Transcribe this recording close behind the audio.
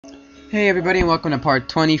Hey everybody, and welcome to part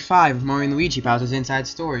 25 of Mario and Luigi Bowser's Inside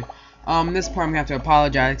Story. This part I'm going to have to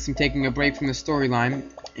apologize. I'm taking a break from the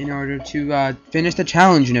storyline in order to finish the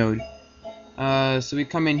challenge node. So we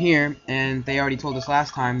come in here, and they already told us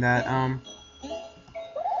last time that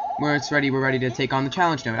where it's ready, we're ready to take on the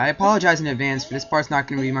challenge node. I apologize in advance for this part's not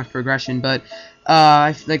going to be much progression, but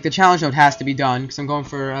like the challenge node has to be done because I'm going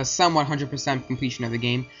for a somewhat 100% completion of the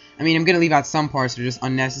game. I mean, I'm going to leave out some parts that are just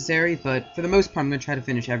unnecessary, but for the most part, I'm going to try to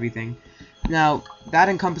finish everything. Now, that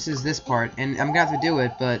encompasses this part, and I'm going to have to do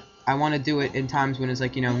it, but I want to do it in times when it's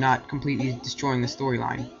like, you know, not completely destroying the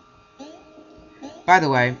storyline. By the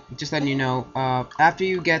way, just letting you know, after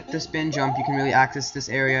you get the spin jump, you can really access this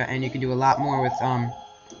area, and you can do a lot more with,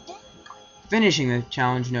 finishing the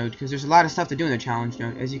challenge node, because there's a lot of stuff to do in the challenge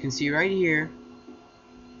node. As you can see right here,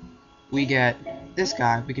 we get this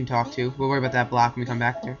guy we can talk to. We'll worry about that block when we come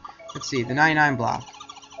back there. Let's see, the 99 block.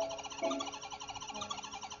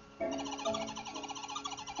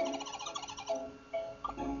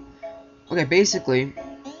 Okay, basically,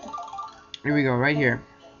 here we go, right here.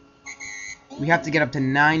 We have to get up to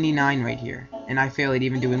 99 right here, and I fail at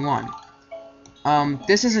even doing one.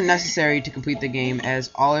 This isn't necessary to complete the game,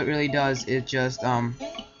 as all it really does is just, hold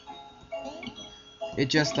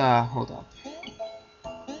up.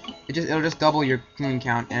 It'll just double your coin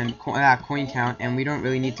count and coin count, and we don't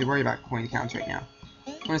really need to worry about coin counts right now.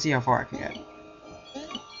 I want to see how far I can get.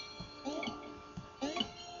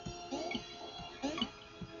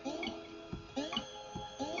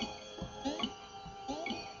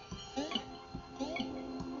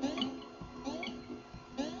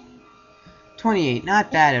 $28,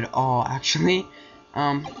 not bad at all, actually.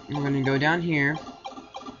 We're gonna go down here,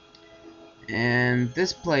 and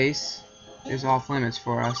this place is off limits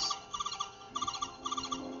for us.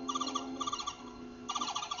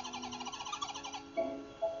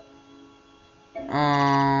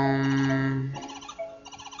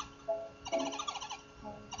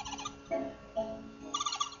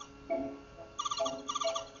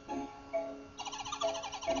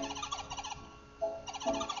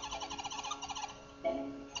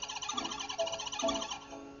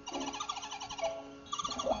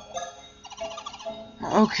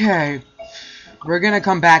 Okay, we're gonna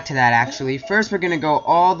come back to that actually. First, we're gonna go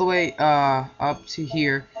all the way up to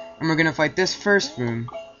here, and we're gonna fight this first room.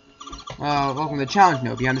 Welcome to the challenge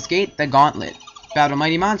node. Beyond this gate, the gauntlet. Battle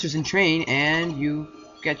mighty monsters and train, and you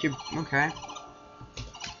get your okay.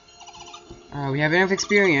 We have enough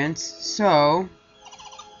experience, so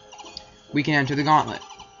we can enter the gauntlet.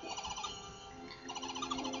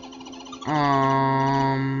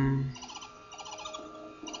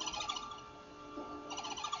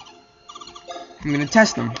 I'm gonna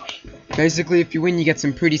test them. Basically, if you win, you get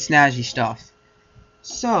some pretty snazzy stuff.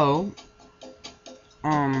 So,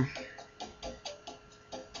 what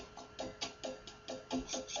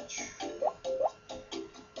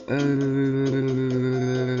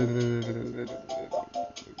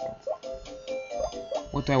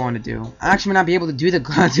do I want to do? I actually might not be able to do the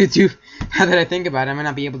now that I think about it, I might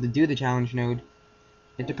not be able to do the challenge node.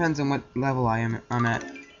 It depends on what level I'm at.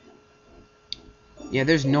 Yeah,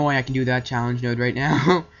 there's no way I can do that challenge node right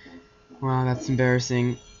now. Wow, that's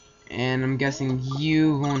embarrassing. And I'm guessing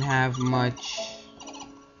you won't have much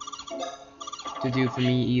to do for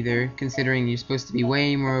me either, considering you're supposed to be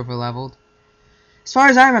way more over leveled. As far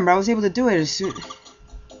as I remember, I was able to do it as soon.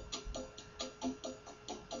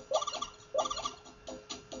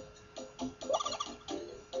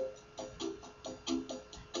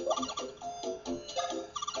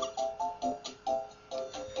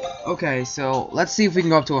 Okay, so let's see if we can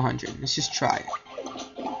go up to 100. Let's just try it.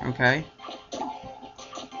 Okay.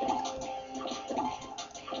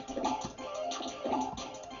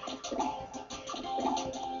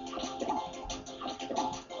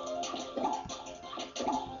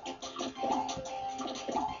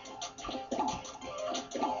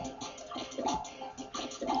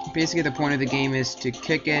 Basically, the point of the game is to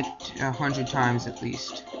kick it 100 times at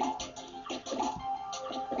least.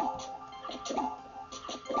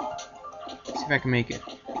 See if I can make it.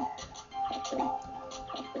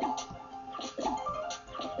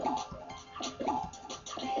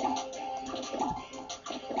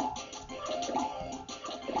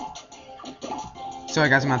 Sorry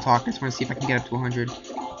guys, I'm not talking. I just want to see if I can get up to 100.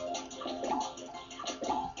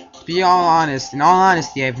 To be all honest, in all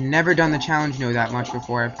honesty, I've never done the challenge node that much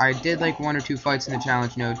before. I did like 1 or 2 fights in the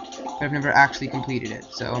challenge node, but I've never actually completed it.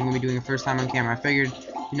 So I'm going to be doing it first time on camera. I figured,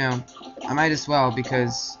 you know, I might as well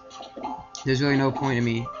because there's really no point in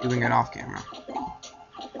me doing it off camera.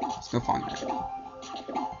 It's no fun there.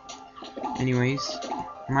 Anyways,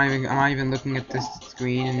 I'm not even looking at this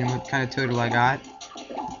screen and what kind of total I got.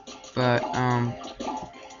 but I'm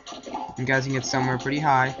guessing it's somewhere pretty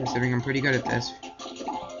high, considering I'm pretty good at this.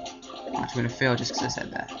 Watch, I'm gonna fail just because I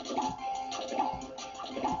said that.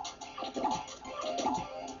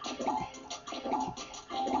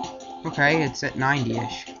 Okay, it's at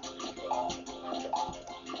 90-ish.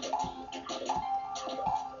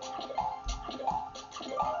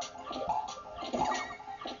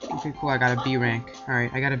 Okay, cool, I got a B rank.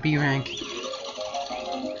 Alright, I got a B rank.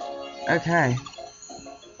 Okay.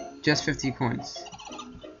 Just 50 points.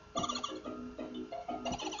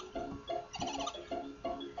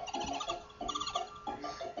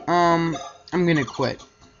 I'm gonna quit.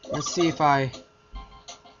 Let's see if I...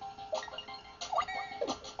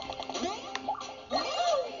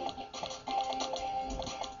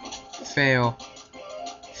 Fail.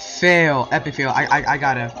 Fail. Epic fail. I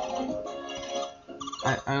gotta...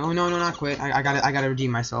 oh no, not quit. I gotta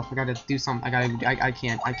redeem myself. I gotta do something. I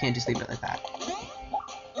can't just leave it like that.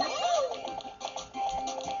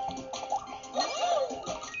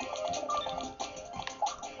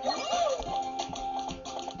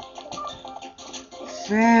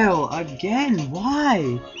 Fail again.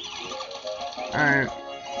 Why? Alright.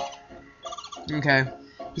 Okay.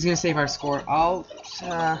 He's gonna save our score. I'm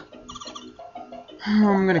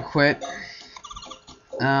gonna quit.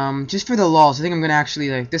 Just for the lulz, I think I'm gonna actually,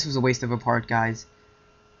 like, this was a waste of a part, guys.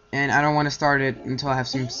 And I don't want to start it until I have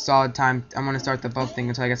some solid time. I want to start the above thing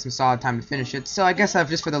until I get some solid time to finish it. So I guess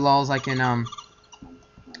just for the lulz, I can,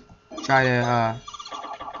 try to,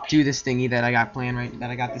 do this thingy that I got planned that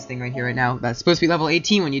I got this thing right here right now. That's supposed to be level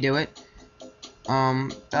 18 when you do it.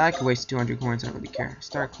 I could waste 200 coins, I don't really care.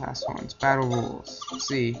 Start class 1s, battle rules. Let's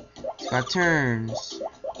see. It's got turns.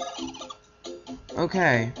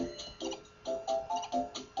 Okay.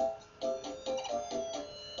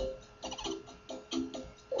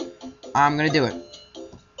 I'm gonna do it.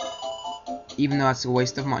 Even though that's a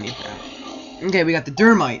waste of money, apparently. Okay, we got the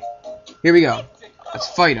Dermite. Here we go. Let's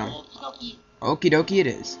fight him. Okie dokie it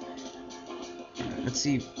is. Let's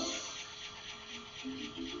see.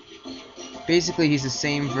 Basically, he's the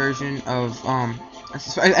same version of,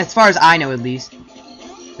 as far as I know, at least.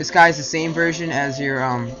 This guy's the same version as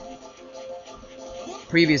your,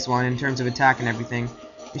 previous one in terms of attack and everything.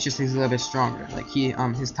 It's just he's a little bit stronger. Like,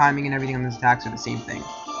 his timing and everything on his attacks are the same thing.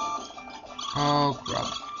 Oh,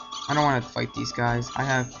 crap. I don't want to fight these guys.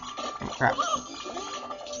 Oh, crap.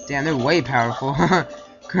 Damn, they're way powerful.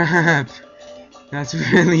 Crap. That's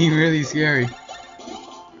really, really scary.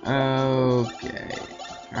 Okay.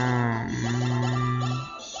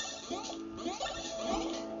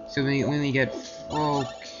 So when we get...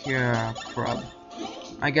 Okay, crap.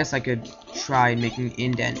 I guess I could try making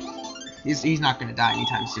indent. He's not gonna die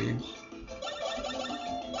anytime soon.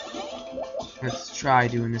 Let's try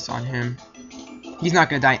doing this on him. He's not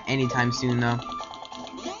gonna die anytime soon, though.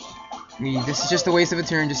 This is just a waste of a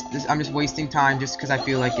turn. I'm just wasting time just because I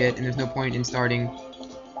feel like it, and there's no point in starting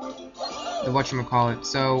the whatchamacallit.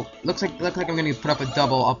 So looks like I'm gonna put up a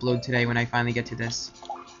double upload today when I finally get to this.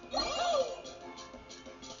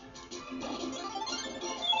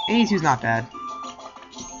 82's not bad.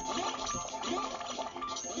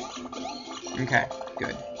 Okay,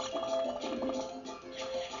 good.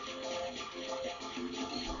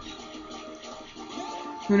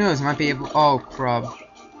 Who knows? I might be able. Oh, crud.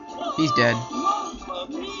 He's dead.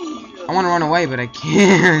 I want to run away, but I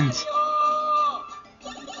can't.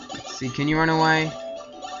 Let's see. Can you run away?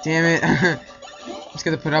 Damn it. I'm just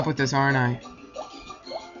gonna put up with this, aren't I?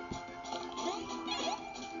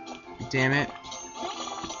 Damn it.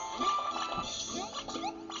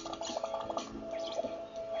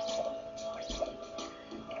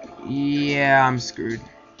 Yeah, I'm screwed.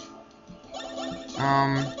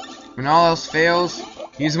 When all else fails,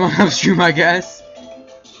 use one upstream, I guess.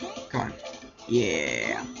 Come on.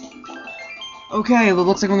 Yeah. Okay, it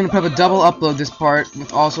looks like I'm gonna put up a double upload this part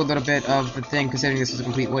with also a little bit of the thing, considering this is a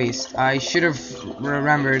complete waste. I should have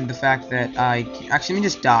remembered the fact that actually, let me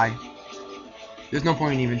just die. There's no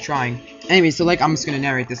point in even trying. Anyway, so I'm just gonna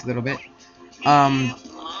narrate this a little bit.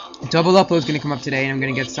 Double upload's gonna come up today, and I'm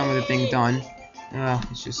gonna get some of the thing done.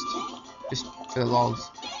 It's just for the lulz.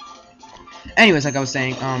 Anyways, like I was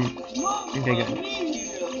saying, okay, good.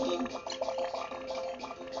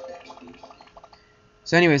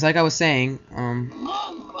 So anyways, like I was saying,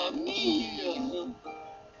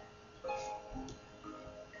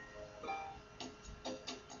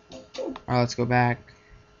 let's go back.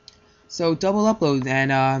 So double upload,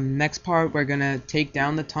 and next part we're gonna take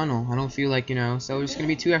down the tunnel. I don't feel like, so it's gonna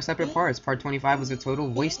be 2 separate parts. Part 25 was a total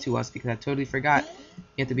waste to us because I totally forgot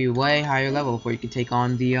you have to be way higher level before you can take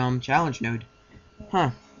on the challenge node. Huh.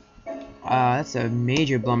 That's a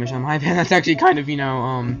major blemish on my part. That's actually kind of,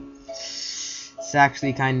 It's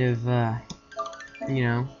actually kind of, you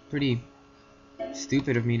know, pretty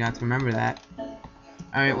stupid of me not to remember that.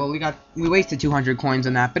 Alright, well, we wasted 200 coins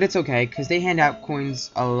on that, but it's okay, because they hand out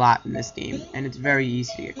coins a lot in this game, and it's very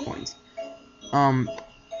easy to get coins.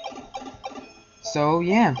 So,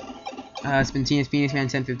 yeah. It's been Teenage Phoenix Man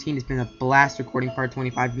 1015. It's been a blast recording part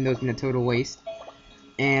 25, even though it's been a total waste.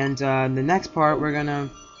 And, the next part, we're gonna,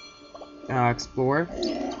 explore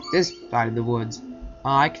this side of the woods.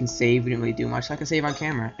 I can save. We didn't really do much. I can save on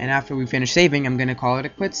camera. And after we finish saving, I'm gonna call it a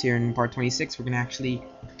quits here. In part 26, we're gonna actually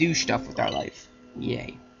do stuff with our life.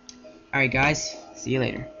 Yay. Alright, guys. See you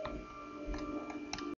later.